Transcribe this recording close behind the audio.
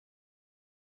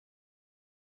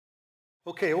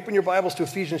Okay, open your Bibles to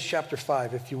Ephesians chapter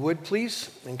 5, if you would,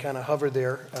 please, and kind of hover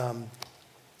there. I'm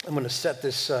going to set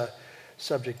this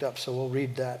subject up, so we'll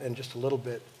read that in just a little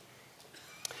bit.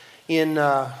 In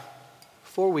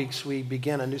 4 weeks, we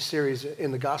began a new series in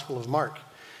the Gospel of Mark,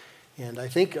 and I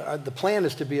think the plan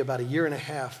is to be about a year and a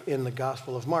half in the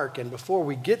Gospel of Mark, and before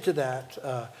we get to that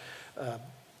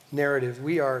narrative,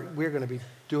 we're going to be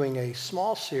doing a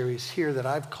small series here that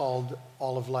I've called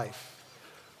All of Life,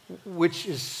 which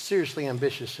is seriously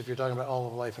ambitious if you're talking about all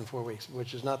of life in 4 weeks,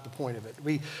 which is not the point of it.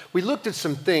 We looked at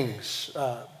some things,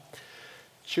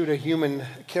 true to human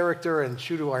character and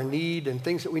true to our need and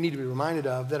things that we need to be reminded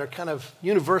of that are kind of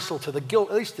universal to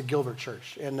at least the Gilbert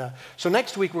Church. And so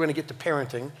next week we're going to get to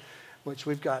parenting, which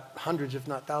we've got hundreds, if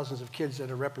not thousands, of kids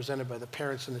that are represented by the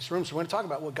parents in this room. So we're going to talk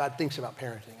about what God thinks about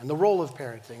parenting and the role of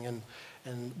parenting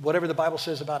and whatever the Bible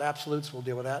says about absolutes, we'll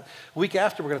deal with that. The week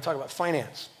after, we're going to talk about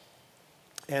finance.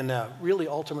 And really,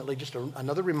 ultimately, just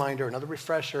another reminder, another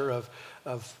refresher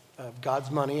of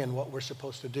God's money and what we're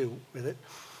supposed to do with it.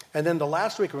 And then the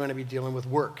last week, we're going to be dealing with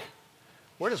work.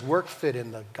 Where does work fit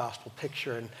in the gospel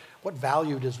picture? And what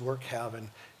value does work have?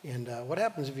 And what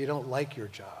happens if you don't like your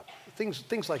job?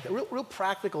 Things like that. Real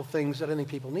practical things that I think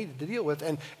people need to deal with.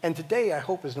 And today, I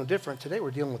hope, is no different. Today,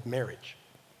 we're dealing with marriage.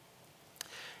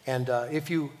 And if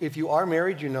you are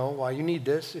married, you know why you need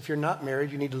this. If you're not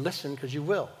married, you need to listen because you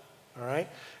will. All right?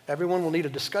 Everyone will need a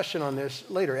discussion on this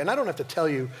later. And I don't have to tell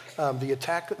you the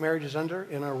attack that marriage is under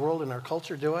in our world, in our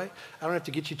culture, do I? I don't have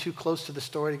to get you too close to the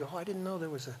story to go, oh, I didn't know there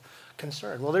was a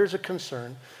concern. Well, there's a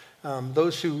concern.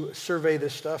 Those who survey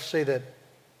this stuff say that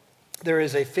there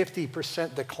is a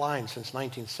 50% decline since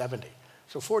 1970.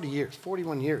 So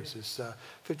 41 years is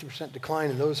 50%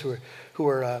 decline in those who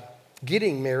are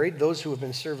getting married. Those who have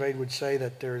been surveyed would say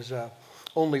that there's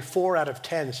only 4 out of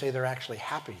 10 say they're actually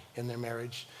happy in their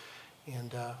marriage.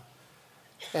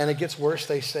 And it gets worse.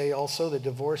 They say also that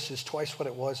divorce is twice what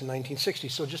it was in 1960.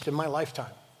 So just in my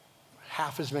lifetime,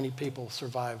 half as many people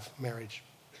survive marriage.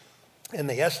 And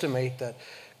they estimate that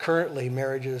currently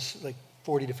marriages, like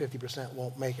 40 to 50%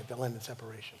 won't make it. They'll end in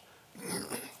separation.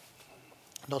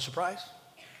 No surprise?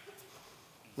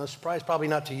 No surprise, probably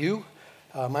not to you.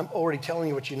 I'm already telling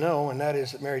you what you know, and that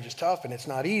is that marriage is tough and it's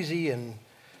not easy, and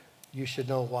you should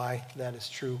know why that is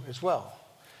true as well.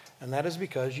 And that is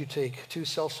because you take 2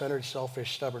 self-centered,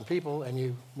 selfish, stubborn people and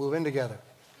you move in together.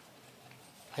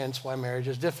 Hence why marriage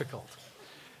is difficult.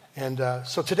 And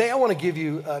so today I want to give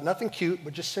you nothing cute,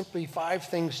 but just simply 5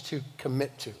 things to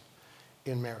commit to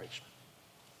in marriage.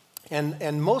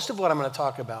 And most of what I'm going to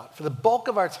talk about, for the bulk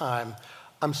of our time,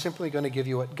 I'm simply going to give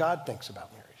you what God thinks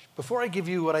about marriage. Before I give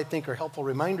you what I think are helpful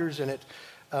reminders in it,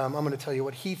 I'm going to tell you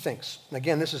what he thinks. And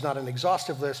again, this is not an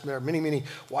exhaustive list. There are many, many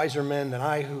wiser men than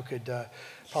I who could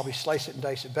probably slice it and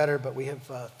dice it better, but we have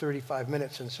 35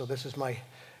 minutes, and so this is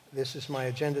my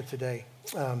agenda today.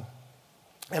 And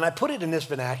I put it in this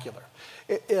vernacular.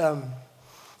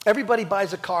 Everybody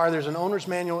buys a car. There's an owner's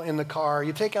manual in the car.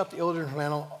 You take out the owner's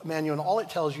manual, and all it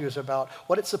tells you is about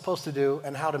what it's supposed to do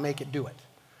and how to make it do it.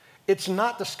 It's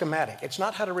not the schematic. It's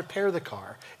not how to repair the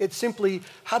car. It's simply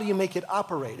how do you make it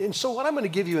operate. And so what I'm going to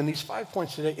give you in these 5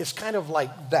 points today is kind of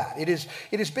like that. It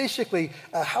is basically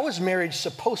how is marriage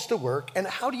supposed to work and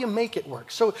how do you make it work.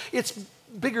 So it's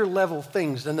bigger level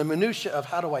things than the minutia of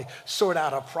how do I sort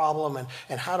out a problem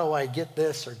and how do I get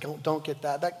this or don't get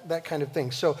that kind of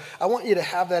thing. So I want you to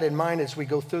have that in mind as we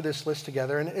go through this list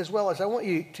together, and as well as I want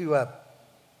you to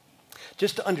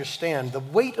just to understand the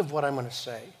weight of what I'm going to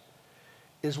say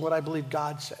is what I believe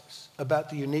God says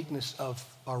about the uniqueness of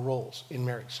our roles in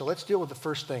marriage. So let's deal with the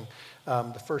first thing,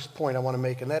 the first point I want to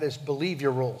make, and that is believe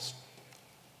your roles.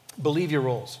 Believe your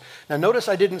roles. Now notice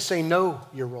I didn't say know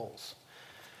your roles.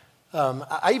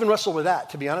 I even wrestled with that,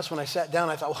 to be honest. When I sat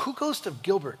down, I thought, well, who goes to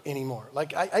Gilbert anymore?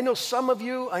 Like, I know some of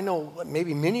you, I know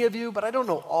maybe many of you, but I don't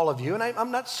know all of you, and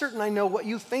I'm not certain I know what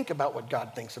you think about what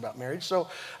God thinks about marriage. So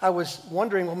I was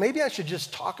wondering, well, maybe I should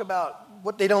just talk about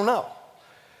what they don't know.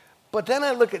 But then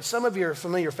I look at some of your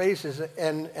familiar faces,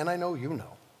 and I know you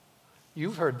know.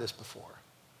 You've heard this before.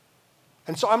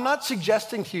 And so I'm not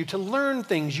suggesting to you to learn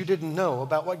things you didn't know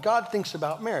about what God thinks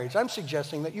about marriage. I'm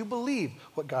suggesting that you believe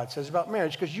what God says about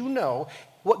marriage because you know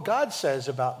what God says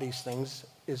about these things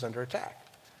is under attack.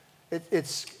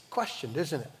 It's questioned,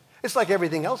 isn't it? It's like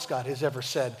everything else God has ever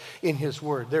said in his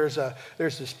word. There's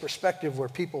this perspective where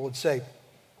people would say,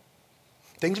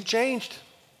 things have changed.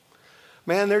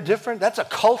 Man, they're different. That's a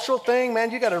cultural thing. Man,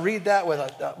 you got to read that with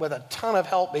a ton of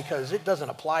help because it doesn't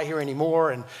apply here anymore.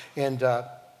 And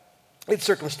it's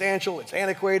circumstantial. It's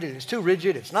antiquated. It's too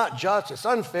rigid. It's not just. It's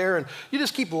unfair. And you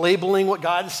just keep labeling what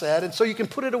God said. And so you can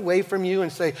put it away from you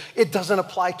and say, it doesn't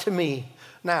apply to me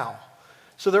now.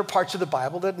 So there are parts of the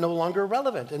Bible that are no longer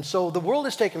relevant. And so the world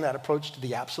has taken that approach to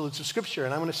the absolutes of Scripture.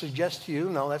 And I'm going to suggest to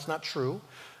you, no, that's not true.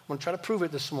 I'm going to try to prove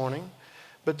it this morning.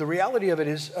 But the reality of it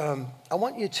is, I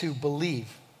want you to believe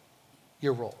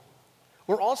your role.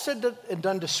 We're all said and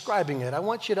done describing it. I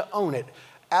want you to own it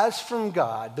as from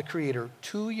God, the Creator,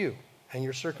 to you and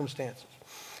your circumstances.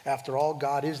 After all,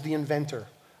 God is the inventor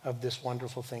of this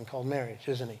wonderful thing called marriage,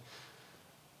 isn't he?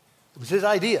 It was his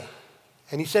idea.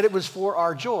 And he said it was for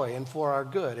our joy and for our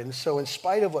good. And so in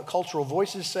spite of what cultural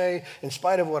voices say, in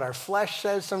spite of what our flesh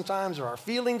says sometimes or our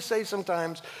feelings say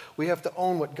sometimes, we have to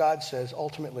own what God says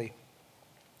ultimately.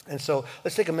 And so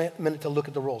let's take a minute to look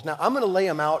at the roles. Now, I'm going to lay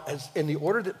them out as in the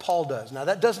order that Paul does. Now,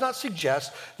 that does not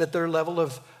suggest that their level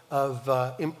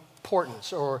of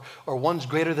importance or one's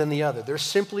greater than the other. They're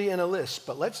simply in a list.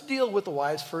 But let's deal with the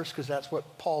wives first, because that's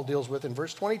what Paul deals with in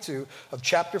verse 22 of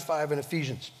chapter 5 in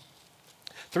Ephesians.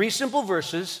 3 simple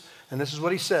verses, and this is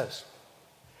what he says.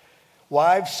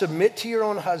 Wives, submit to your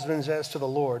own husbands as to the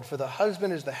Lord, for the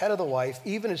husband is the head of the wife,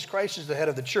 even as Christ is the head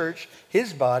of the church,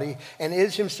 his body, and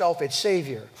is himself its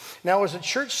Savior. Now, as the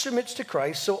church submits to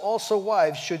Christ, so also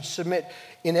wives should submit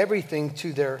in everything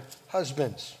to their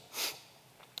husbands.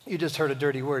 You just heard a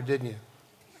dirty word, didn't you?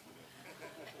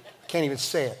 Can't even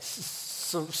say it.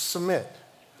 Submit.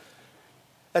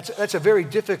 That's a very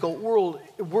difficult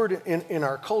word in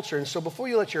our culture. And so before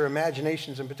you let your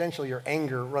imaginations and potentially your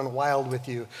anger run wild with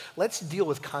you, let's deal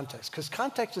with context, because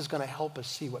context is going to help us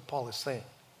see what Paul is saying.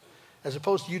 As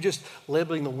opposed to you just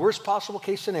labeling the worst possible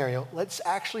case scenario, let's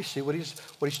actually see what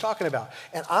he's talking about.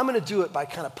 And I'm going to do it by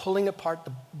kind of pulling apart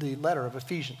the letter of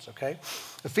Ephesians, okay?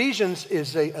 Ephesians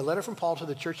is a letter from Paul to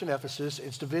the church in Ephesus.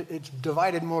 It's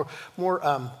divided more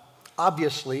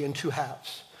obviously in 2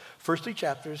 halves. First 3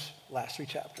 chapters, last 3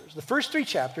 chapters. The first 3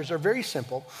 chapters are very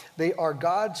simple. They are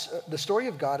the story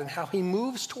of God and how he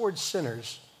moves towards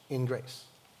sinners in grace.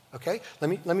 Okay?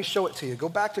 Let me show it to you. Go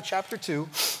back to chapter 2.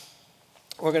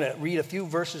 We're going to read a few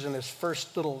verses in this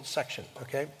first little section,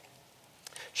 okay?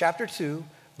 Chapter 2,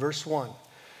 verse 1.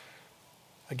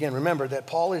 Again, remember that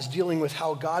Paul is dealing with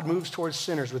how God moves towards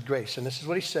sinners with grace. And this is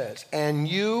what he says. And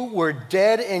you were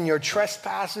dead in your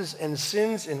trespasses and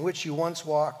sins in which you once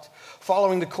walked,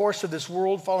 following the course of this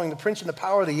world, following the prince and the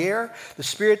power of the air, the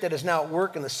spirit that is now at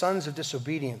work in the sons of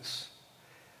disobedience,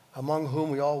 among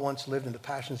whom we all once lived in the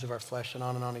passions of our flesh. And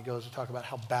on he goes to talk about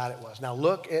how bad it was. Now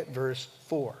look at verse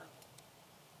 4.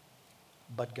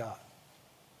 But God.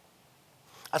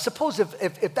 I suppose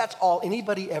if that's all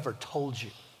anybody ever told you,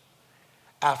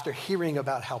 after hearing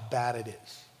about how bad it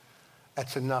is,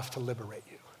 that's enough to liberate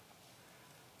you.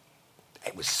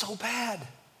 It was so bad.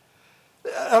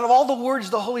 Out of all the words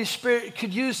the Holy Spirit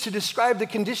could use to describe the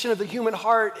condition of the human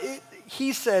heart,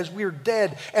 he says we're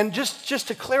dead. And just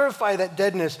to clarify that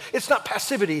deadness, it's not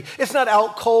passivity. It's not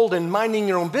out cold and minding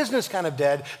your own business kind of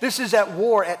dead. This is at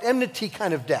war, at enmity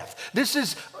kind of death. This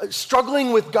is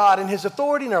struggling with God and his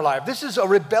authority in our life. This is a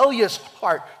rebellious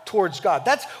heart towards God.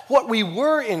 That's what we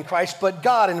were in Christ, but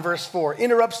God, in verse 4,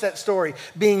 interrupts that story,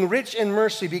 being rich in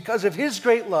mercy because of his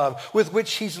great love with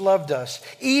which he's loved us.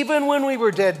 Even when we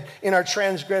were dead in our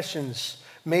transgressions,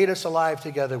 made us alive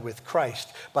together with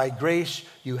Christ. By grace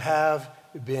you have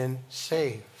been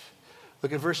saved.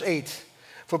 Look at verse 8.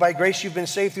 For by grace you've been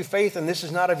saved through faith, and this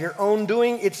is not of your own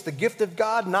doing. It's the gift of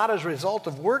God, not as a result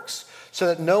of works, so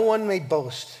that no one may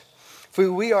boast.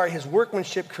 For we are his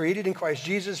workmanship, created in Christ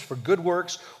Jesus for good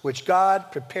works, which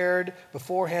God prepared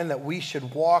beforehand that we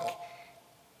should walk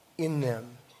in them.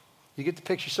 You get the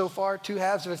picture so far? 2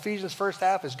 halves of Ephesians. First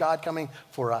half is God coming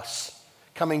for us.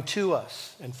 Coming to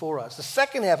us and for us. The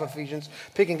second half of Ephesians,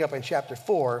 picking up in chapter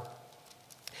 4,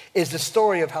 is the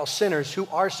story of how sinners who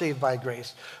are saved by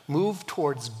grace move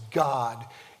towards God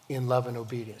in love and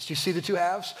obedience. Do you see the 2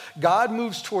 halves? God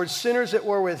moves towards sinners that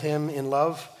were with him in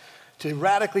love to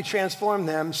radically transform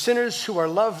them. Sinners who are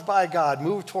loved by God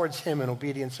move towards him in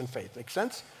obedience and faith. Make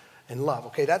sense? And love.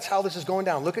 Okay, that's how this is going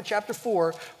down. Look at chapter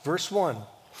 4, verse 1.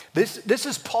 This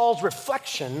is Paul's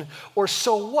reflection, or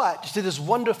so what, to this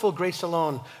wonderful grace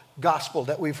alone gospel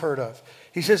that we've heard of.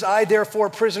 He says, I, therefore,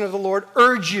 prisoner of the Lord,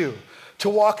 urge you to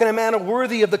walk in a manner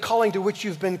worthy of the calling to which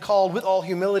you've been called, with all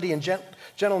humility and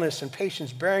gentleness and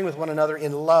patience, bearing with one another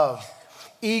in love,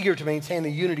 eager to maintain the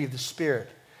unity of the Spirit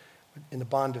in the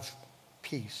bond of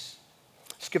peace.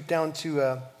 Skip down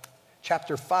to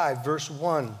chapter 5, verse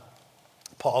 1.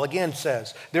 Paul again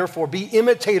says, therefore, be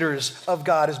imitators of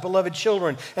God as beloved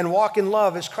children, and walk in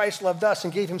love as Christ loved us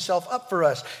and gave himself up for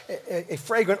us, a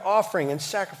fragrant offering and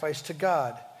sacrifice to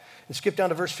God. And skip down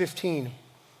to verse 15.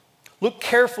 Look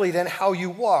carefully then how you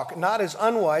walk, not as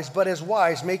unwise, but as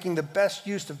wise, making the best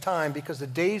use of time because the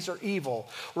days are evil.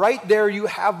 Right there you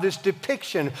have this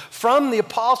depiction from the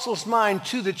apostles' mind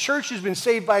to the church who's been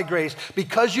saved by grace.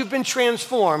 Because you've been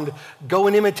transformed, go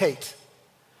and imitate.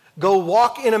 Go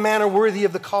walk in a manner worthy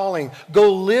of the calling.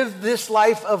 Go live this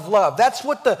life of love. That's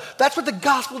what the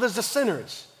gospel does to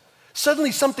sinners.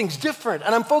 Suddenly something's different,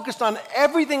 and I'm focused on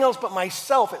everything else but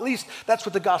myself. At least that's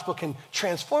what the gospel can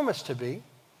transform us to be.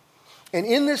 And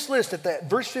in this list, at that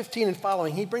verse 15 and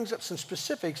following, he brings up some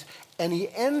specifics, and he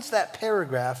ends that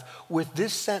paragraph with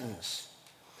this sentence: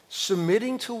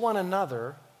 submitting to one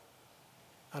another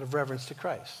out of reverence to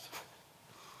Christ.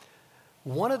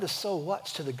 One of the so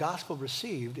whats to the gospel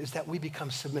received is that we become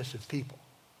submissive people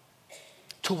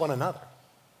to one another.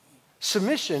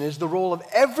 Submission is the role of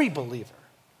every believer,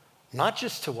 not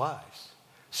just to wives.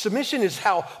 Submission is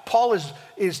how Paul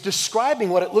is describing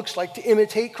what it looks like to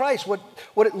imitate Christ, what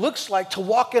it looks like to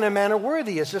walk in a manner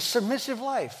worthy as a submissive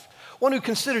life, one who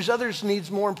considers others' needs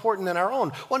more important than our own,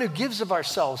 one who gives of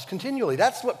ourselves continually.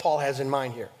 That's what Paul has in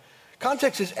mind here.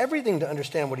 Context is everything to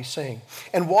understand what he's saying.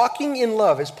 And walking in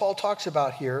love, as Paul talks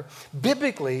about here,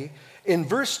 biblically, in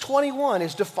verse 21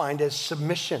 is defined as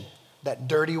submission, that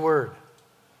dirty word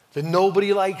that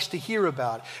nobody likes to hear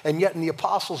about. And yet in the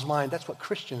apostles' mind, that's what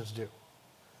Christians do.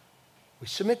 We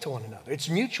submit to one another. It's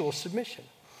mutual submission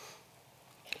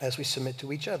as we submit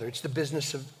to each other. It's the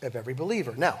business of every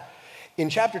believer. Now, in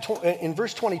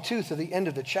verse 22 to the end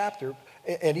of the chapter,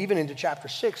 and even into chapter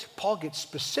 6, Paul gets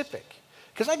specific.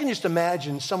 Because I can just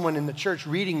imagine someone in the church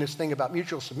reading this thing about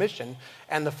mutual submission,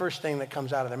 and the first thing that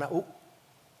comes out of their mouth,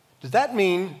 does that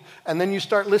mean, and then you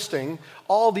start listing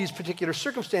all these particular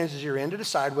circumstances you're in to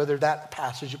decide whether that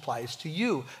passage applies to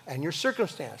you and your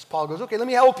circumstance. Paul goes, okay, let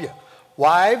me help you.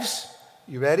 Wives,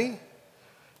 you ready?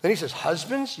 Then he says,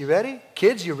 husbands, you ready?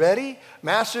 Kids, you ready?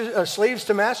 Masters, slaves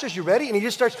to masters, you ready? And he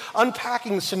just starts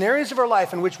unpacking the scenarios of our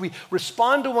life in which we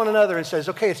respond to one another and says,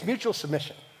 okay, it's mutual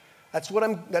submission. That's where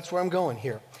I'm going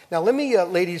here. Now let me,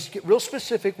 ladies, get real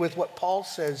specific with what Paul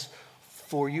says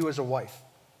for you as a wife.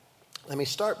 Let me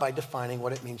start by defining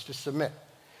what it means to submit.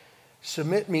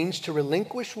 Submit means to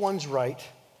relinquish one's right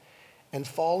and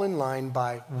fall in line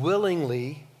by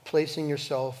willingly placing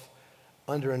yourself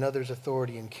under another's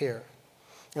authority and care.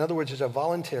 In other words, it's a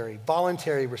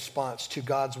voluntary response to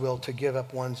God's will to give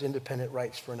up one's independent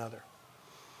rights for another.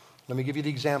 Let me give you the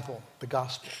example, the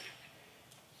gospel.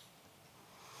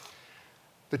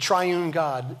 The triune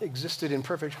God existed in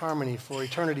perfect harmony for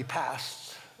eternity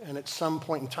past, and at some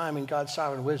point in time in God's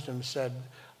sovereign wisdom said,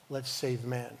 let's save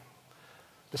man.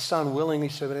 The Son willingly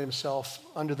submitted himself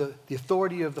under the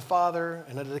authority of the Father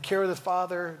and under the care of the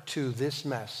Father to this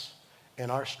mess and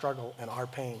our struggle and our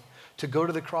pain, to go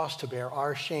to the cross to bear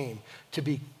our shame, to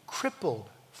be crippled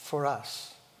for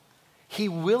us. He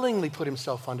willingly put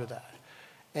himself under that.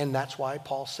 And that's why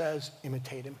Paul says,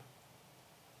 imitate him.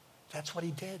 That's what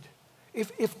he did.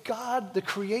 If God, the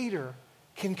Creator,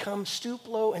 can come stoop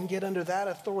low and get under that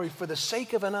authority for the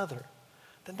sake of another,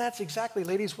 then that's exactly,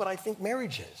 ladies, what I think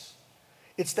marriage is.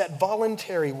 It's that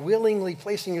voluntary, willingly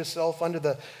placing yourself under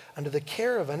the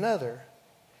care of another.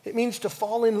 It means to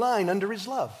fall in line under his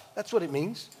love. That's what it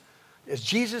means. As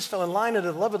Jesus fell in line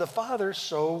under the love of the Father,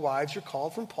 so wives are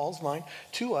called from Paul's line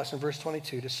to us in verse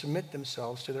 22 to submit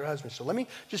themselves to their husbands. So let me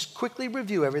just quickly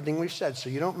review everything we've said so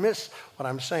you don't miss what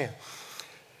I'm saying.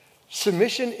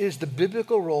 Submission is the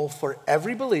biblical role for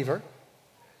every believer.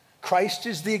 Christ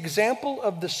is the example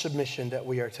of the submission that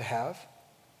we are to have.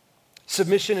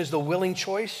 Submission is the willing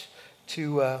choice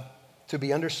to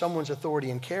be under someone's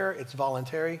authority and care. It's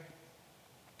voluntary.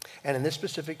 And in this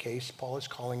specific case, Paul is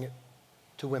calling it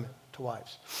to women, to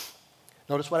wives.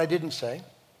 Notice what I didn't say.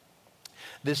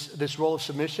 This role of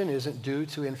submission isn't due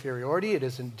to inferiority. It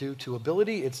isn't due to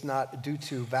ability. It's not due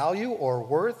to value or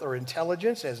worth or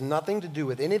intelligence. It has nothing to do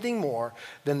with anything more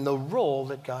than the role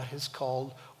that God has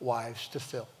called wives to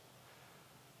fill.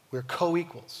 We're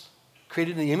co-equals,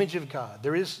 created in the image of God.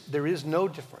 There is no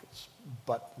difference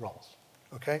but roles,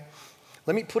 okay?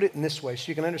 Let me put it in this way so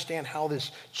you can understand how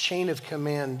this chain of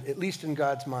command, at least in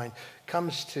God's mind,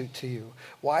 comes to you.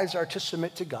 Wives are to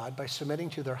submit to God by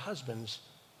submitting to their husbands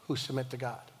who submit to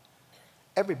God.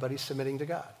 Everybody's submitting to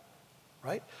God,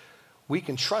 right? We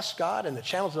can trust God and the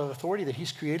channels of authority that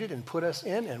he's created and put us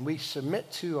in, and we submit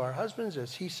to our husbands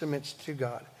as he submits to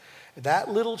God. That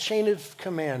little chain of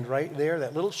command right there,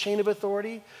 that little chain of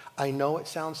authority, I know it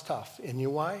sounds tough. And you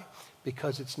know why?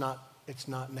 Because it's not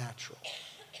natural.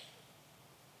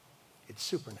 It's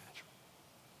supernatural.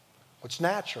 What's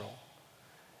natural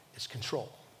is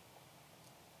control.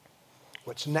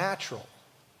 What's natural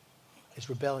is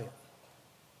rebellion.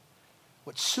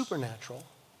 What's supernatural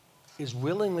is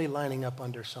willingly lining up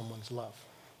under someone's love,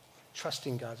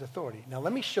 trusting God's authority. Now,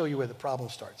 let me show you where the problem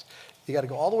starts. You got to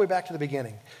go all the way back to the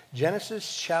beginning.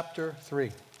 Genesis chapter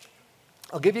 3.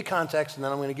 I'll give you context, and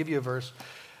then I'm going to give you a verse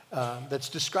that's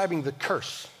describing the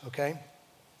curse, okay?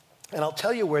 And I'll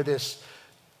tell you where this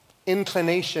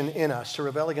inclination in us to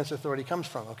rebel against authority comes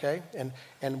from, okay?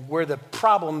 And where the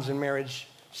problems in marriage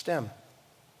stem.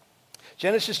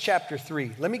 Genesis chapter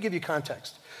 3. Let me give you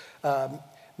context.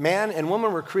 Man and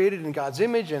woman were created in God's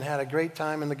image and had a great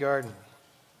time in the garden.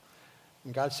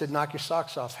 And God said, knock your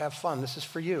socks off, have fun. This is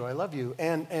for you. I love you.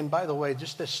 And by the way,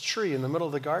 just this tree in the middle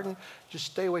of the garden, just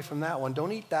stay away from that one.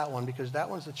 Don't eat that one because that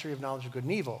one's the tree of knowledge of good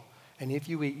and evil. And if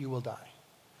you eat, you will die.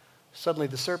 Suddenly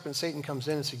the serpent, Satan, comes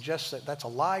in and suggests that that's a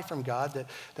lie from God,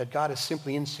 that God is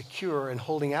simply insecure and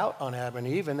holding out on Adam and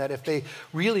Eve, and that if they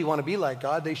really want to be like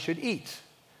God, they should eat.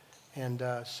 And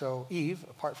so Eve,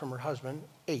 apart from her husband,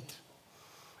 ate.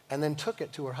 And then took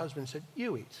it to her husband and said,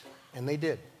 you eat. And they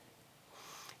did.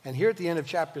 And here at the end of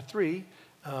chapter 3,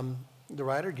 the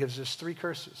writer gives us 3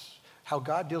 curses. How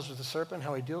God deals with the serpent,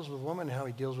 how he deals with woman, and how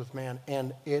he deals with man.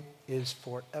 And it is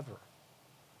forever.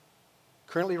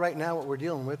 Currently, right now, what we're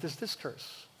dealing with is this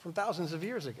curse from thousands of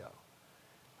years ago.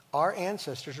 Our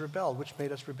ancestors rebelled, which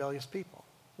made us rebellious people.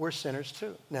 We're sinners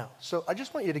too. Now, so I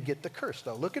just want you to get the curse,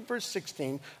 though. Look at verse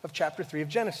 16 of chapter 3 of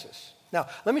Genesis. Now,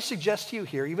 let me suggest to you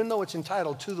here, even though it's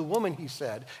entitled To the Woman, he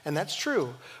said, and that's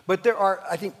true, but there are,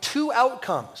 I think, 2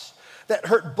 outcomes that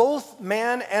hurt both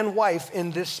man and wife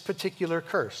in this particular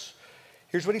curse.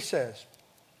 Here's what he says.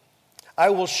 I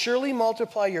will surely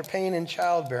multiply your pain in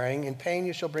childbearing. In pain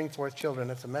you shall bring forth children.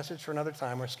 That's a message for another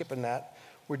time. We're skipping that.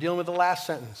 We're dealing with the last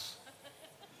sentence.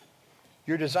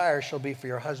 Your desire shall be for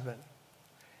your husband,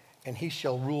 and he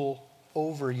shall rule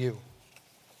over you.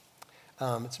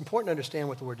 It's important to understand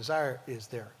what the word desire is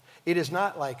there. It is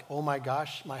not like, oh my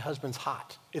gosh, my husband's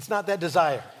hot. It's not that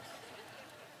desire.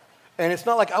 And it's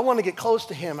not like I want to get close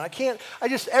to him.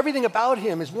 Everything about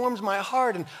him warms my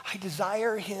heart and I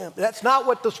desire him. That's not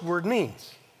what this word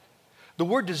means. The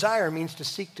word desire means to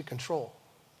seek to control.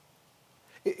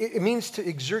 It means to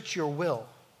exert your will,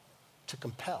 to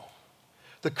compel.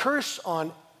 The curse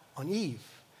on Eve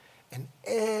and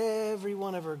every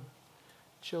one of her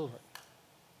children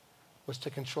was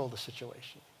to control the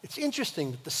situation. It's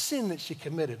interesting that the sin that she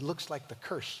committed looks like the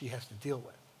curse she has to deal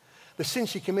with. The sin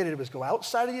she committed was go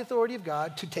outside of the authority of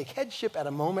God, to take headship at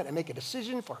a moment and make a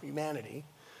decision for humanity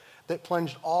that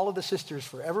plunged all of the sisters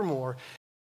forevermore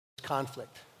in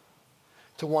conflict,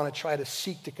 to want to try to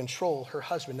seek to control her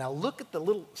husband. Now look at the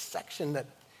little section that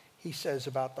he says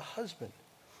about the husband,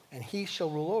 and he shall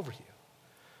rule over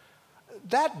you.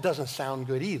 That doesn't sound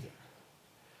good either,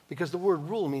 because the word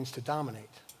rule means to dominate.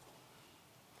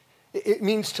 It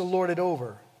means to lord it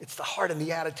over. It's the heart and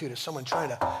the attitude of someone trying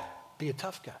to be a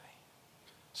tough guy.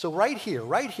 So right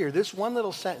here, this one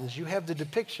little sentence, you have the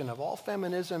depiction of all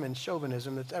feminism and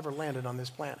chauvinism that's ever landed on this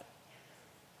planet.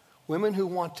 Women who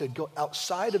want to go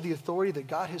outside of the authority that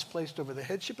God has placed over the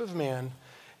headship of man,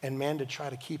 and man to try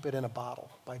to keep it in a bottle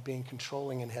by being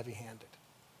controlling and heavy-handed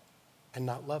and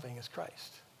not loving as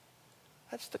Christ.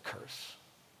 That's the curse.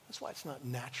 That's why it's not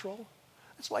natural.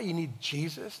 That's why you need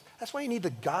Jesus. That's why you need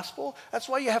the gospel. That's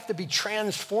why you have to be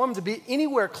transformed to be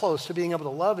anywhere close to being able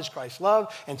to love as Christ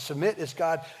loved and submit as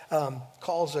God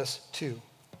calls us to,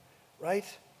 right?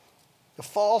 The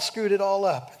fall screwed it all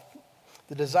up.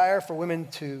 The desire for women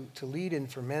to lead and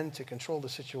for men to control the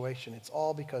situation. It's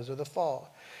all because of the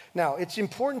fall. Now, it's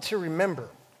important to remember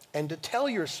and to tell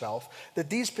yourself that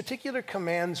these particular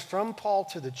commands from Paul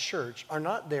to the church are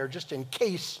not there just in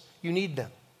case you need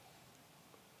them.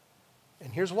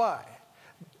 And here's why.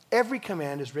 Every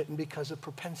command is written because of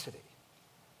propensity,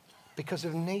 because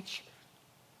of nature.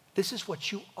 This is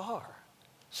what you are.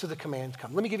 So the commands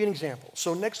come. Let me give you an example.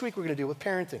 So next week we're going to deal with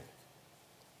parenting.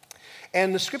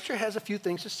 And the scripture has a few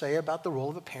things to say about the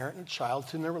role of a parent and a child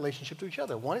in their relationship to each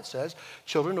other. One, it says,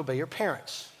 children, obey your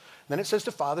parents. Then it says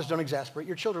to fathers, don't exasperate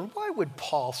your children. Why would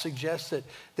Paul suggest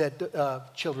that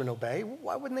children obey?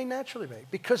 Why wouldn't they naturally obey?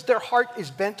 Because their heart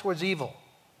is bent towards evil.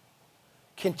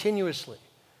 Continuously.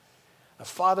 A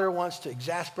father wants to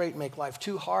exasperate, make life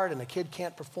too hard, and a kid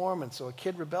can't perform, and so a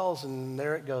kid rebels, and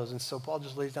there it goes. And so Paul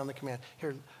just lays down the command.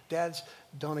 Here, dads,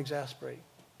 don't exasperate.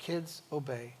 Kids,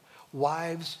 obey.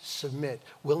 Wives, submit.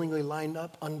 Willingly line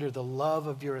up under the love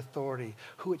of your authority,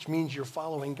 which means you're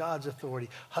following God's authority.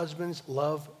 Husbands,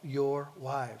 love your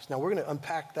wives. Now, we're going to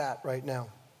unpack that right now.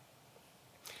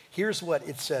 Here's what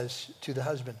it says to the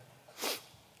husband.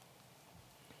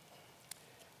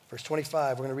 Verse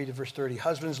 25, we're going to read to verse 30.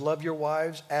 Husbands, love your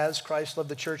wives as Christ loved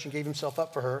the church and gave himself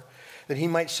up for her, that he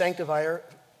might sanctify her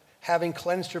having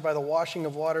cleansed her by the washing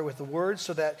of water with the word,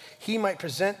 so that he might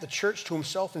present the church to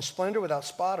himself in splendor, without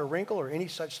spot or wrinkle or any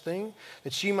such thing,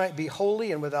 that she might be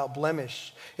holy and without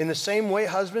blemish. In the same way,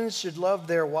 husbands should love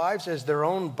their wives as their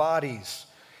own bodies.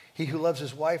 He who loves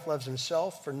his wife loves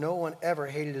himself, for no one ever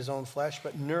hated his own flesh,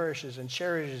 but nourishes and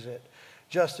cherishes it,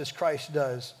 just as Christ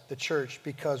does the church,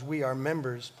 because we are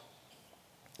members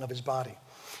of his body.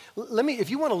 If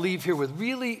you want to leave here with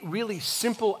really, really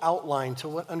simple outline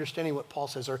to understanding what Paul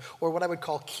says, or what I would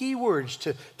call key words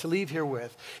to leave here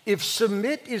with. If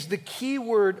submit is the key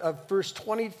word of verse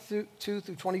 22 through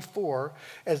 24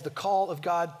 as the call of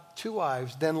God to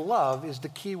wives, then love is the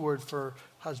key word for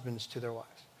husbands to their wives.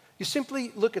 You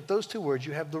simply look at those two words,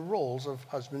 you have the roles of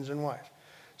husbands and wife,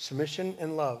 submission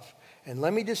and love. And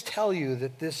let me just tell you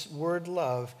that this word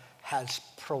love has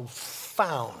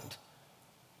profound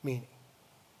meaning.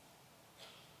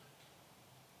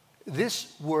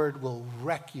 This word will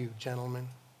wreck you, gentlemen.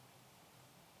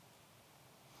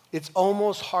 It's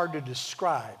almost hard to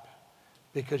describe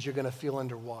because you're going to feel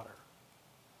underwater.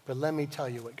 But let me tell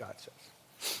you what God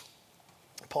says.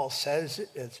 Paul says,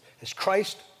 as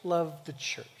Christ loved the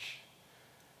church.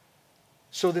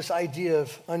 So this idea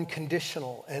of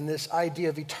unconditional and this idea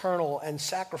of eternal and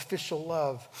sacrificial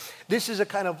love, this is a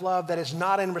kind of love that is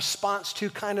not in response to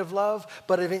kind of love,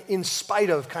 but in spite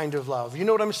of kind of love. You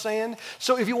know what I'm saying?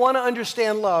 So if you want to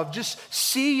understand love, just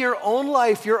see your own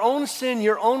life, your own sin,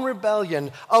 your own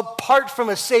rebellion apart from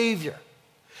a Savior.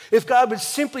 If God would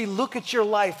simply look at your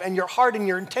life and your heart and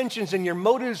your intentions and your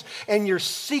motives and your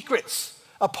secrets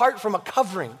apart from a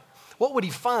covering, what would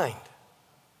he find?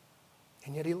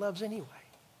 And yet he loves anyway.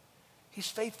 He's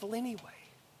faithful anyway.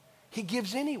 He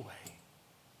gives anyway.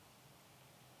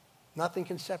 Nothing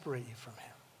can separate you from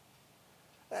him.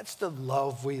 That's the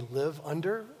love we live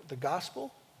under, the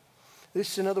gospel.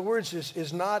 This, in other words,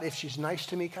 is not if she's nice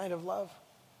to me kind of love.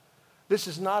 This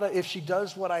is not if she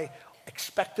does what I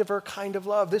expect of her kind of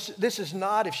love. This is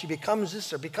not if she becomes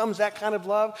this or becomes that kind of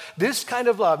love. This kind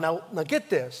of love, now get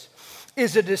this,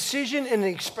 is a decision and an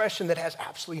expression that has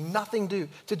absolutely nothing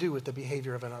to do with the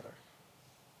behavior of another.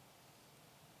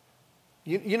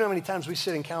 You know how many times we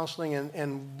sit in counseling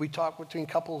and we talk between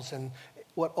couples, and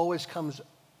what always comes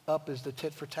up is the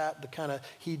tit for tat, the kind of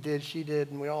he did, she did,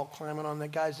 and we all climbing on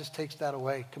that. Guys, this takes that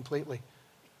away completely.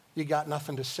 You got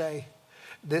nothing to say.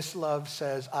 This love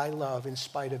says, I love in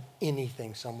spite of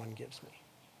anything someone gives me.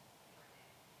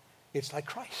 It's like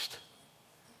Christ.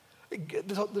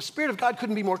 The Spirit of God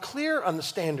couldn't be more clear on the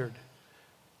standard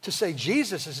to say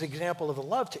Jesus is an example of the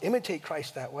love, to imitate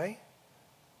Christ that way.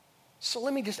 So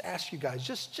let me just ask you guys,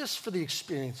 just for the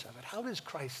experience of it, how does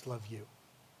Christ love you?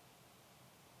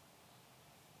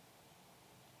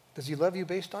 Does he love you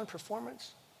based on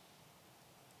performance?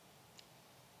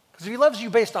 Because if he loves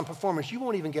you based on performance, you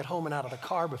won't even get home and out of the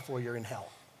car before you're in hell,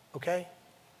 okay?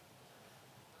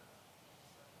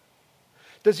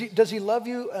 Does he love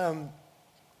you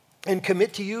and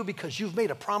commit to you because you've made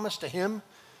a promise to him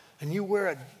and you wear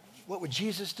a, what would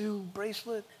Jesus do,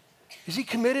 bracelet? Is he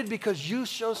committed because you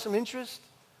show some interest?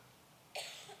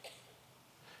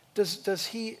 Does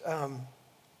he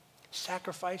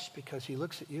sacrifice because he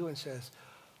looks at you and says,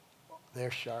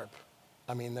 they're sharp.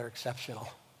 I mean, they're exceptional.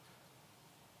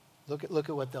 Look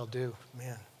at what they'll do.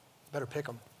 Man, better pick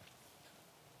them.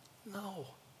 No.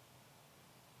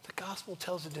 The gospel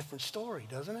tells a different story,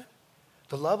 doesn't it?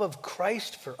 The love of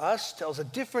Christ for us tells a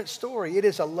different story. It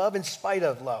is a love in spite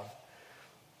of love.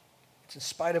 It's in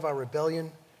spite of our rebellion,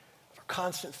 of our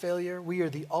constant failure. We are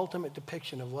the ultimate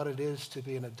depiction of what it is to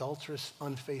be an adulterous,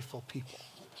 unfaithful people.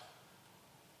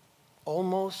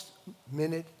 Almost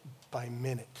minute by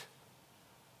minute.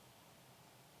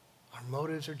 Our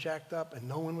motives are jacked up and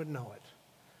no one would know it.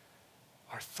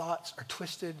 Our thoughts are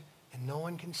twisted and no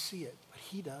one can see it, but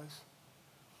he does.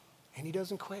 And he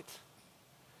doesn't quit.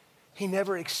 He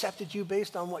never accepted you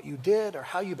based on what you did or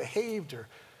how you behaved or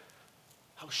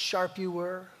how sharp you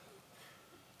were.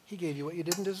 He gave you what you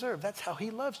didn't deserve. That's how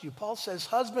he loves you. Paul says,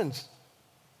 husbands,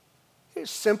 it's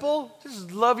simple.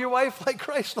 Just love your wife like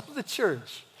Christ loved the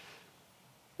church.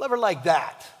 Love her like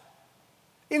that.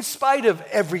 In spite of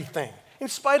everything. In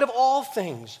spite of all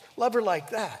things. Love her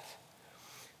like that.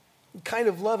 The kind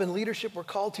of love and leadership we're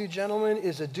called to, gentlemen,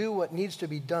 is a do what needs to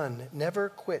be done, never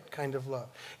quit kind of love.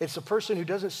 It's a person who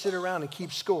doesn't sit around and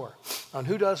keep score on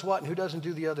who does what and who doesn't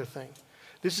do the other thing.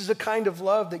 This is a kind of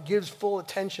love that gives full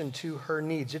attention to her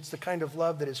needs. It's the kind of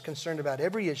love that is concerned about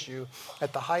every issue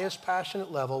at the highest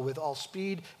passionate level with all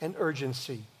speed and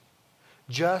urgency,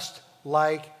 just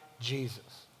like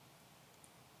Jesus.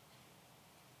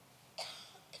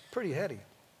 Pretty heady.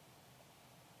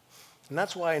 And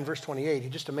that's why in verse 28,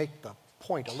 just to make the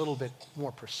point a little bit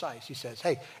more precise. He says,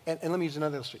 hey, and let me use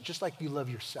another illustration, just like you love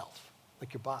yourself,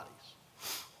 like your bodies.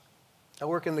 I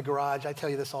work in the garage. I tell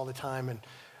you this all the time, and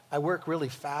I work really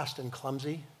fast and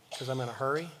clumsy because I'm in a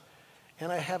hurry,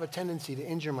 and I have a tendency to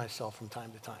injure myself from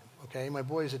time to time, okay? My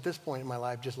boys at this point in my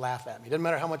life just laugh at me. Doesn't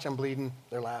matter how much I'm bleeding,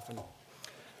 they're laughing.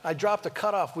 I dropped a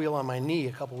cutoff wheel on my knee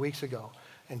a couple weeks ago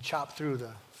and chopped through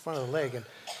the front of the leg, and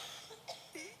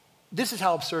this is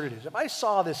how absurd it is. If I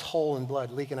saw this hole in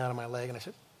blood leaking out of my leg and I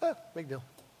said, big deal.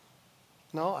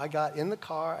 No, I got in the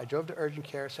car, I drove to urgent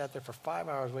care, sat there for 5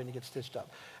 hours waiting to get stitched up.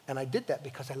 And I did that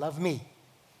because I love me.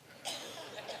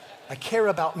 I care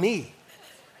about me.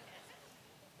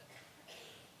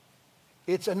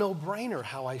 It's a no-brainer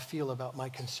how I feel about my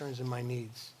concerns and my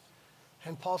needs.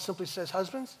 And Paul simply says,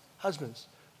 husbands,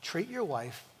 treat your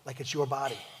wife like it's your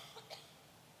body,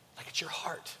 like it's your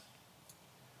heart.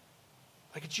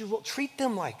 Like it's you, treat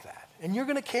them like that. And you're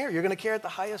going to care. You're going to care at the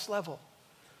highest level.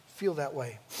 Feel that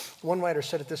way. One writer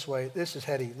said it this way. This is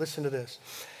heady. Listen to this.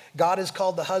 God has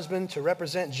called the husband to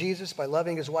represent Jesus by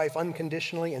loving his wife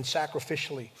unconditionally and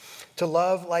sacrificially. To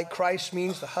love like Christ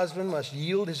means the husband must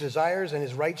yield his desires and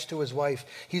his rights to his wife.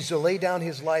 He's to lay down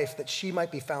his life that she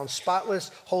might be found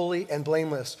spotless, holy, and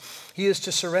blameless. He is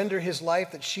to surrender his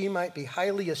life that she might be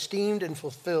highly esteemed and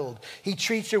fulfilled. He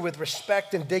treats her with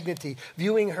respect and dignity,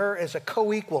 viewing her as a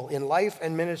co-equal in life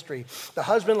and ministry. The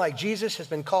husband, like Jesus, has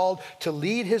been called to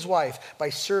lead his wife by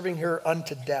serving her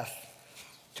unto death,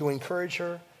 to encourage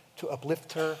her, to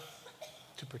uplift her,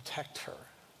 to protect her.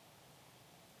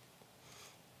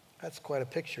 That's quite a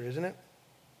picture, isn't it?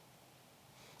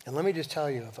 And let me just tell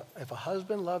you, if a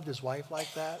husband loved his wife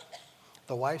like that,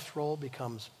 the wife's role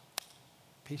becomes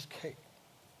piece of cake.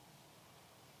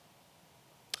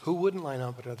 Who wouldn't line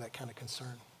up under that kind of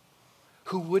concern?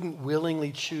 Who wouldn't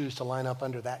willingly choose to line up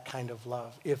under that kind of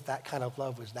love if that kind of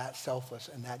love was that selfless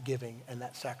and that giving and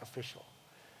that sacrificial?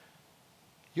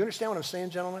 You understand what I'm saying,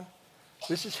 gentlemen?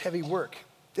 This is heavy work.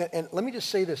 And let me just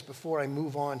say this before I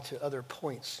move on to other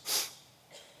points.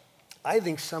 I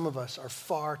think some of us are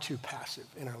far too passive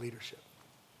in our leadership.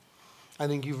 I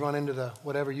think you've run into the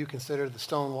whatever you consider the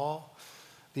stone wall,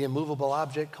 the immovable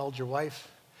object called your wife.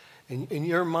 In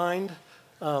your mind,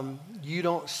 you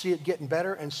don't see it getting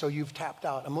better, and so you've tapped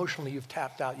out. Emotionally, you've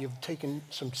tapped out. You've taken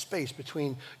some space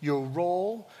between your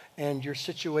role and your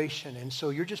situation, and so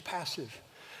you're just passive.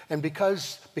 And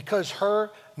because her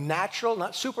natural,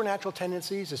 not supernatural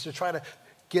tendencies is to try to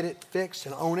get it fixed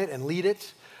and own it and lead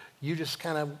it, you just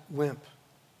kind of wimp.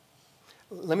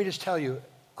 Let me just tell you,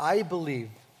 I believe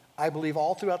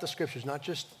all throughout the scriptures, not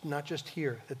just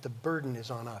here, that the burden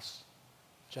is on us,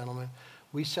 gentlemen.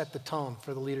 We set the tone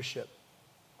for the leadership.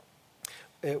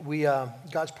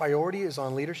 God's priority is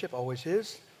on leadership, always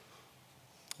is.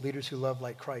 Leaders who love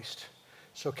like Christ.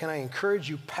 So can I encourage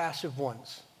you passive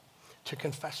ones to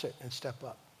confess it and step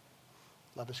up?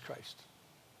 Love is Christ.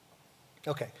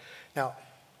 Okay, now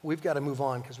we've got to move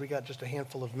on because we got just a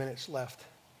handful of minutes left.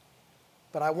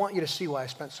 But I want you to see why I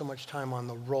spent so much time on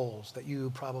the roles that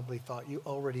you probably thought you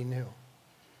already knew.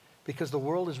 Because the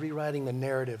world is rewriting the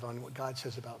narrative on what God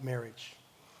says about marriage.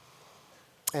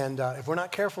 And if we're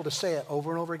not careful to say it over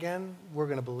and over again, we're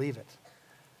going to believe it.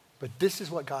 But this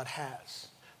is what God has.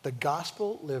 The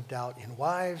gospel lived out in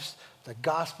wives, the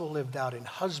gospel lived out in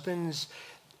husbands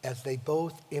as they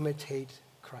both imitate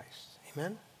Christ.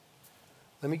 Amen?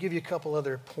 Let me give you a couple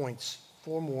other points,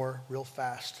 4 more real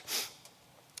fast.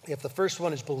 If the first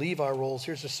one is believe our roles,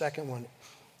 here's the second one,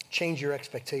 change your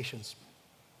expectations.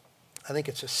 I think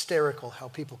it's hysterical how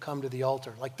people come to the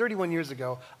altar. Like 31 years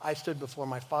ago, I stood before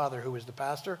my father, who was the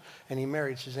pastor, and he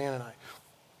married Suzanne and I.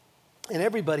 And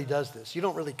everybody does this. You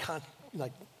don't really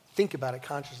think about it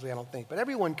consciously, I don't think. But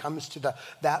everyone comes to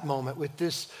that moment with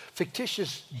this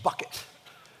fictitious bucket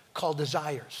called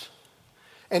desires.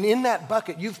 And in that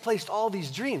bucket, you've placed all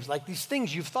these dreams, like these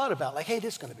things you've thought about. Like, hey,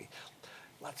 this is going to be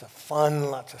lots of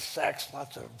fun, lots of sex,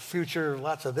 lots of future,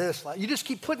 lots of this. You just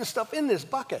keep putting stuff in this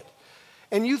bucket.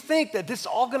 And you think that this is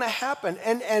all going to happen.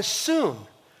 And as soon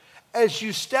as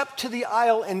you step to the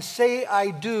aisle and say,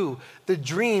 I do, the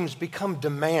dreams become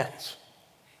demands.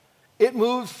 It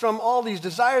moves from all these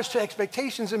desires to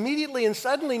expectations immediately, and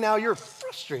suddenly now you're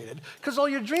frustrated because all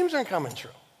your dreams aren't coming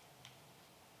true.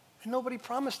 And nobody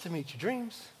promised to meet your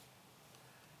dreams.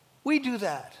 We do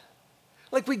that.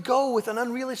 Like we go with an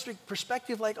unrealistic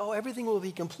perspective, like, oh, everything will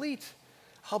be complete.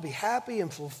 I'll be happy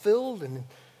and fulfilled and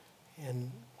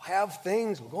have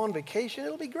things. We'll go on vacation.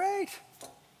 It'll be great.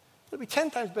 It'll be 10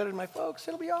 times better than my folks.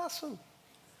 It'll be awesome.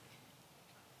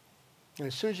 And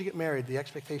as soon as you get married, the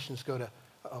expectations go to,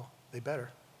 they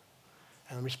better.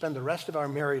 And we spend the rest of our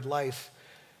married life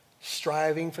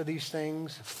striving for these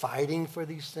things, fighting for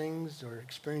these things, or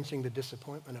experiencing the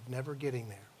disappointment of never getting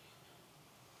there.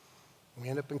 We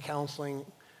end up in counseling,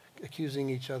 accusing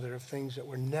each other of things that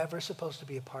were never supposed to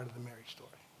be a part of the marriage story.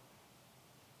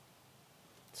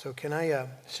 So can I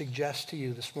suggest to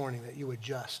you this morning that you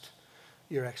adjust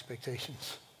your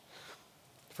expectations?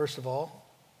 First of all,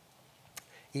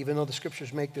 even though the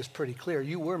scriptures make this pretty clear,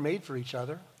 you were made for each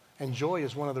other, and joy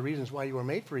is one of the reasons why you were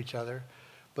made for each other,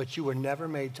 but you were never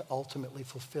made to ultimately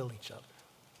fulfill each other.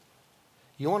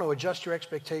 You want to adjust your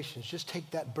expectations, just take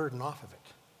that burden off of it.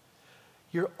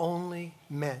 You're only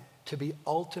meant to be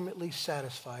ultimately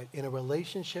satisfied in a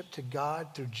relationship to God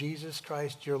through Jesus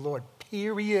Christ your Lord,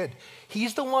 period.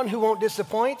 He's the one who won't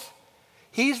disappoint.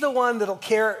 He's the one that'll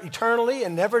care eternally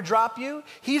and never drop you.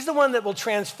 He's the one that will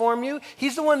transform you.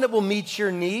 He's the one that will meet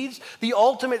your needs. The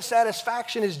ultimate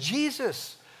satisfaction is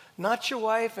Jesus, not your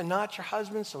wife and not your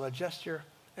husband, so adjust your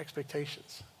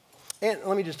expectations. And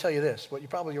let me just tell you this, what you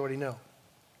probably already know.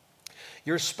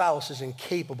 Your spouse is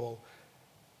incapable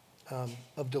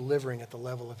of delivering at the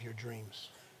level of your dreams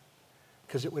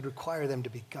because it would require them to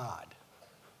be God.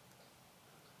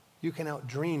 You can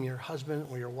outdream your husband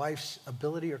or your wife's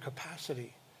ability or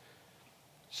capacity.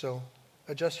 So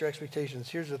adjust your expectations.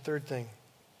 Here's the third thing.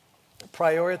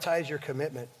 Prioritize your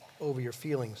commitment over your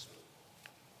feelings.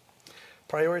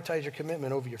 Prioritize your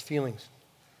commitment over your feelings.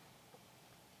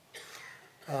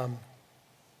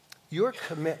 Your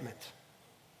commitment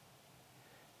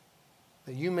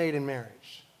that you made in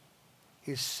marriage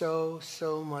is so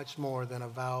much more than a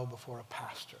vow before a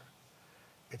pastor.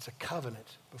 It's a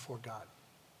covenant before God.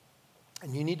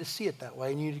 And you need to see it that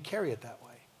way, and you need to carry it that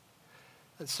way.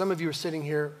 And some of you are sitting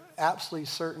here absolutely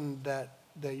certain that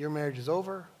your marriage is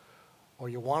over, or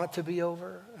you want it to be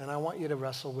over, and I want you to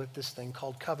wrestle with this thing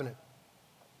called covenant.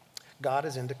 God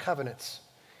is into covenants.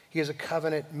 He is a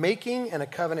covenant-making and a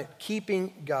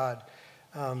covenant-keeping God.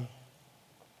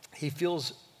 He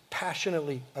feels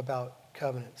passionately about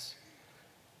covenants.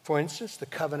 For instance, the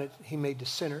covenant he made to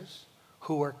sinners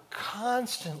who are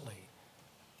constantly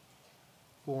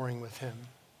warring with him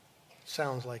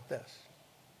sounds like this: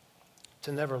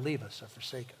 to never leave us or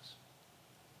forsake us,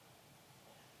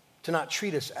 to not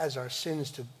treat us as our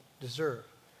sins deserve,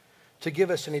 to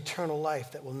give us an eternal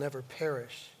life that will never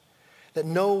perish, that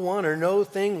no one or no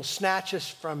thing will snatch us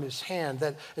from his hand,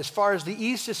 that as far as the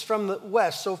east is from the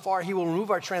west, so far he will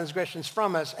remove our transgressions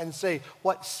from us and say,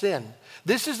 what sin?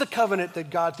 This is the covenant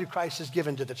that God through Christ has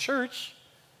given to the church.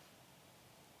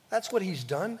 That's what he's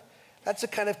done. That's the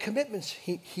kind of commitments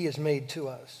he has made to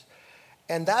us.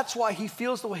 And that's why he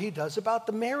feels the way he does about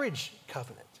the marriage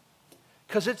covenant,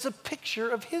 because it's a picture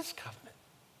of his covenant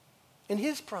and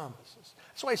his promises.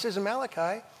 That's why he says in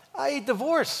Malachi, I hate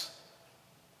divorce.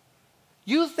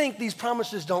 You think these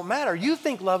promises don't matter. You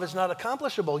think love is not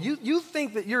accomplishable. You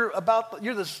think that you're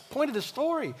the point of the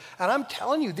story. And I'm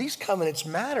telling you, these covenants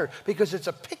matter because it's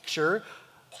a picture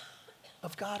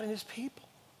of God and his people.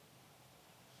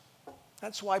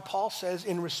 That's why Paul says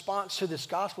in response to this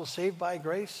gospel, saved by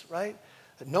grace, right?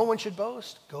 That no one should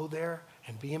boast. Go there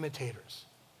and be imitators.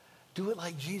 Do it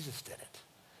like Jesus did it.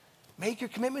 Make your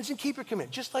commitments and keep your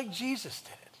commitment, just like Jesus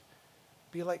did it.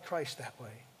 Be like Christ that way.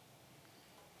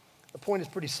 The point is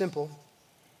pretty simple.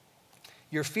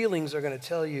 Your feelings are going to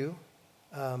tell you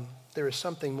there is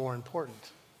something more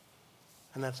important,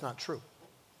 and that's not true.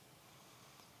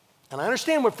 And I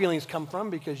understand where feelings come from,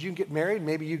 because you get married,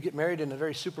 maybe you get married in a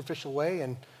very superficial way,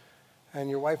 and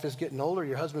your wife is getting older,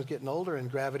 your husband's getting older, and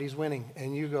gravity's winning.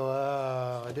 And you go,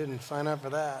 oh, I didn't sign up for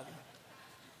that.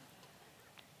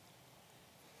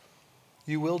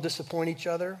 You will disappoint each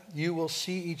other. You will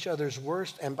see each other's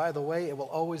worst. And by the way, it will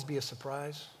always be a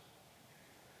surprise.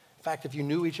 In fact, if you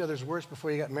knew each other's worst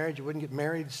before you got married, you wouldn't get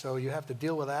married, so you have to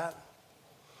deal with that.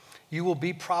 You will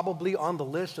be probably on the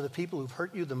list of the people who've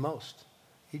hurt you the most,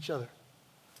 each other.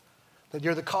 That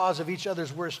you're the cause of each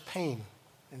other's worst pain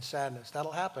and sadness.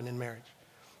 That'll happen in marriage.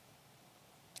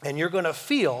 And you're going to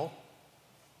feel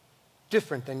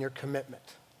different than your commitment.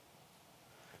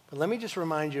 But let me just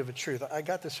remind you of a truth. I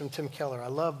got this from Tim Keller. I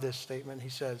love this statement. He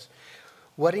says,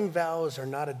 wedding vows are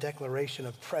not a declaration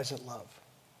of present love,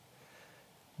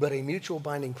 but a mutual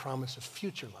binding promise of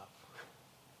future love.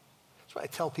 That's why I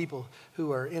tell people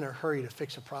who are in a hurry to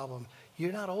fix a problem,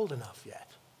 you're not old enough yet.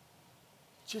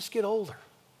 Just get older.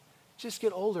 Just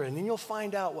get older, and then you'll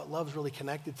find out what love's really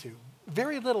connected to.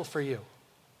 Very little for you.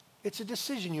 It's a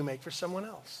decision you make for someone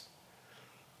else.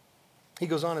 He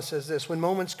goes on and says this: when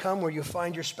moments come where you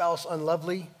find your spouse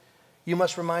unlovely, you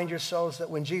must remind yourselves that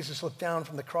when Jesus looked down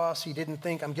from the cross, he didn't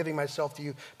think, I'm giving myself to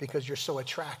you because you're so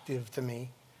attractive to me.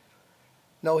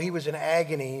 No, he was in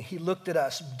agony. He looked at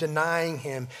us, denying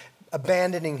him,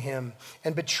 abandoning him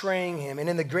and betraying him. And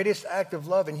in the greatest act of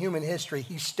love in human history,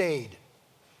 he stayed.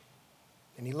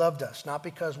 And he loved us, not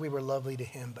because we were lovely to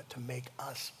him, but to make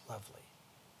us lovely.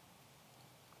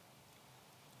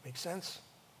 Make sense?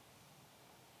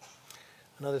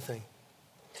 Another thing.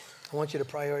 I want you to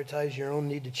prioritize your own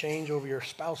need to change over your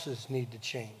spouse's need to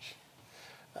change.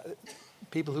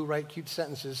 People who write cute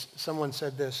sentences, someone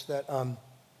said this, that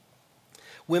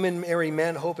women marry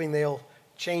men hoping they'll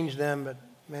change them, but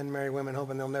men marry women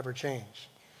hoping they'll never change.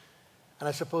 And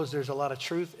I suppose there's a lot of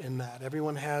truth in that.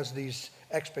 Everyone has these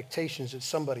expectations that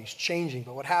somebody's changing,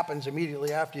 but what happens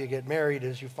immediately after you get married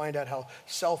is you find out how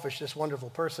selfish this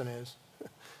wonderful person is.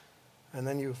 And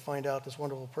then you find out this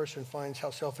wonderful person finds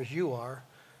how selfish you are,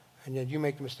 and yet you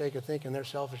make the mistake of thinking their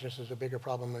selfishness is a bigger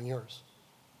problem than yours.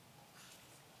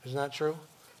 Isn't that true?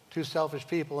 Two selfish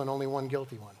people and only one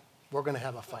guilty one. We're going to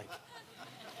have a fight.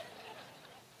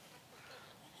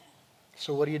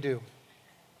 So what do?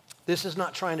 This is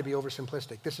not trying to be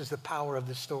oversimplistic. This is the power of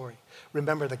this story.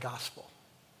 Remember the gospel.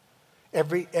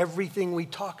 Everything we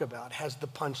talk about has the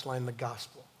punchline, the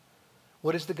gospel.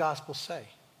 What does the gospel say?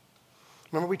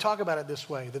 Remember, we talk about it this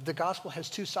way, that the gospel has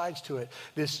two sides to it.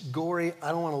 This gory,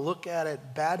 I don't want to look at it,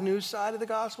 bad news side of the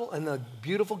gospel and the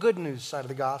beautiful good news side of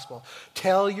the gospel.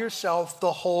 Tell yourself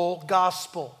the whole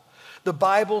gospel. The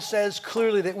Bible says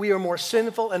clearly that we are more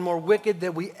sinful and more wicked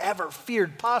than we ever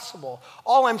feared possible.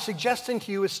 All I'm suggesting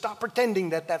to you is stop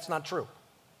pretending that that's not true.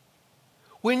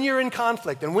 When you're in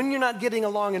conflict and when you're not getting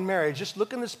along in marriage, just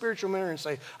look in the spiritual mirror and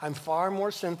say, I'm far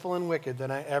more sinful and wicked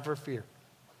than I ever feared.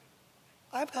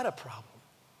 I've got a problem.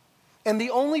 And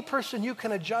the only person you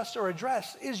can adjust or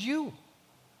address is you.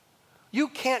 You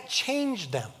can't change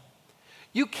them.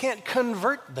 You can't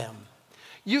convert them.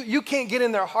 You can't get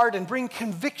in their heart and bring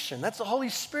conviction. That's the Holy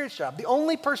Spirit's job. The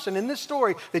only person in this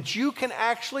story that you can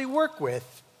actually work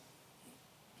with,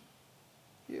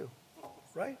 you,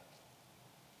 right?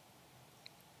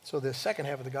 So the second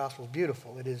half of the gospel is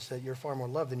beautiful. It is that you're far more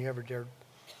loved than you ever dared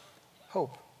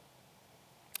hope.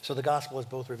 So the gospel is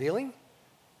both revealing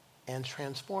and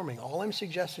transforming. All I'm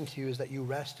suggesting to you is that you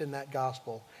rest in that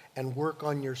gospel and work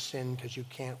on your sin because you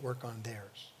can't work on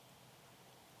theirs.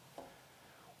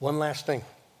 One last thing.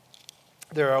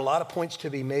 There are a lot of points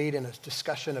to be made in a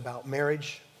discussion about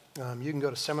marriage. You can go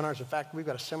to seminars. In fact, we've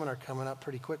got a seminar coming up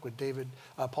pretty quick with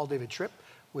Paul David Tripp,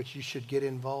 which you should get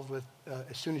involved with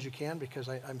as soon as you can because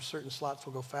I'm certain slots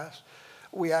will go fast.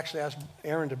 We actually asked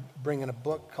Aaron to bring in a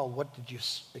book called What Did You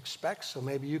Expect? So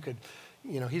maybe you could,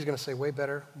 he's going to say way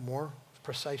better, more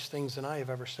precise things than I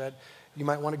have ever said. You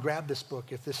might want to grab this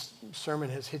book. If this sermon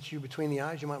has hit you between the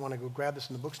eyes, you might want to go grab this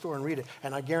in the bookstore and read it.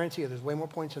 And I guarantee you there's way more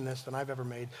points in this than I've ever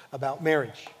made about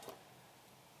marriage.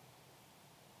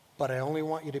 But I only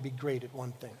want you to be great at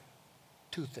one thing.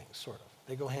 Two things, sort of.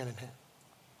 They go hand in hand.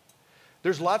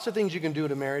 There's lots of things you can do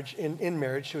to marriage, in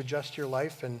marriage to adjust your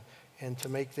life and to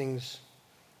make things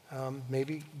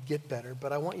maybe get better.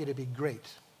 But I want you to be great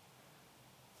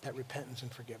at repentance and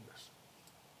forgiveness.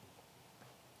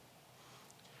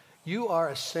 You are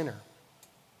a sinner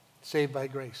saved by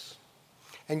grace.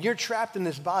 And you're trapped in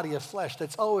this body of flesh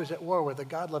that's always at war with the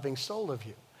God-loving soul of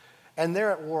you. And they're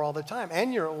at war all the time.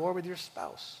 And you're at war with your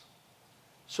spouse.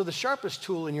 So the sharpest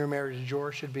tool in your marriage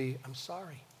drawer should be, I'm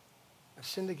sorry. I've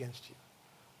sinned against you.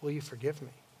 Will you forgive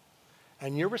me?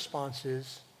 And your response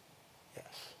is,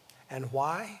 yes. And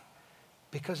why?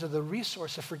 Because of the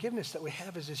resource of forgiveness that we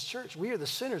have as his church. We are the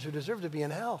sinners who deserve to be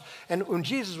in hell. And when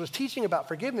Jesus was teaching about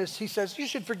forgiveness, he says, you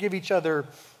should forgive each other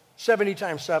 70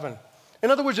 times 7.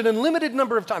 In other words, an unlimited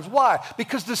number of times. Why?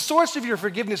 Because the source of your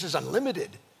forgiveness is unlimited.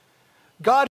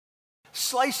 God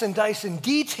slice and dice in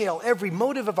detail every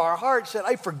motive of our heart, said,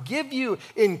 I forgive you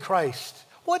in Christ.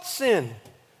 What sin?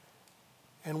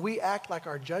 And we act like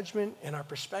our judgment and our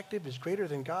perspective is greater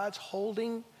than God's,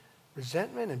 holding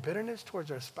resentment and bitterness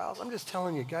towards our spouse. I'm just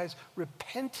telling you, guys,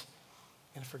 repent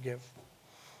and forgive.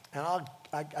 And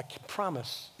I can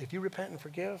promise, if you repent and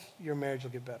forgive, your marriage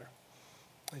will get better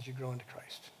as you grow into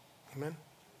Christ. Amen?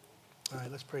 All right,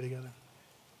 let's pray together.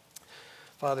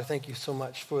 Father, thank you so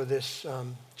much for this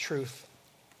truth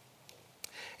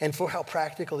and for how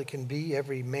practical it can be.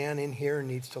 Every man in here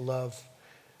needs to love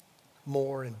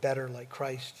more and better like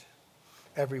Christ.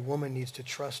 Every woman needs to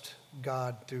trust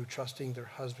God through trusting their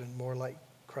husband more like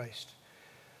Christ.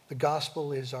 The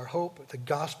gospel is our hope. The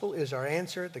gospel is our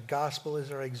answer. The gospel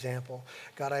is our example.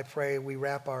 God, I pray we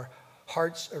wrap our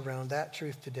hearts around that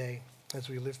truth today as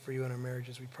we live for you in our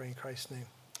marriages. We pray in Christ's name.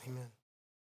 Amen.